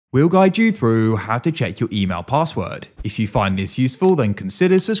We'll guide you through how to check your email password. If you find this useful, then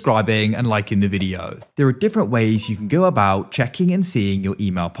consider subscribing and liking the video. There are different ways you can go about checking and seeing your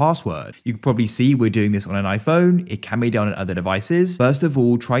email password. You can probably see we're doing this on an iPhone. It can be done on other devices. First of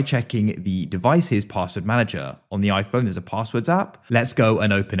all, try checking the device's password manager. On the iPhone, there's a passwords app. Let's go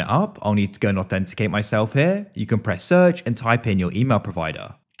and open it up. I'll need to go and authenticate myself here. You can press search and type in your email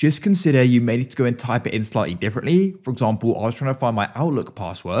provider. Just consider you may need to go and type it in slightly differently. For example, I was trying to find my Outlook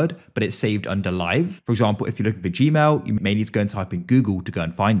password, but it's saved under Live. For example, if you're looking for Gmail, you may need to go and type in Google to go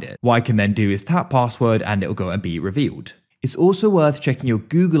and find it. What I can then do is tap password and it'll go and be revealed. It's also worth checking your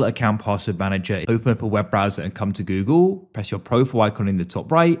Google account password manager. Open up a web browser and come to Google, press your profile icon in the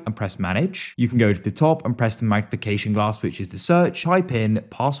top right and press manage. You can go to the top and press the magnification glass, which is the search, type in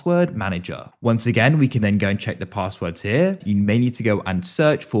password manager. Once again, we can then go and check the passwords here. You may need to go and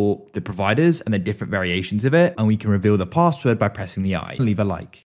search for the providers and the different variations of it, and we can reveal the password by pressing the I. Leave a like.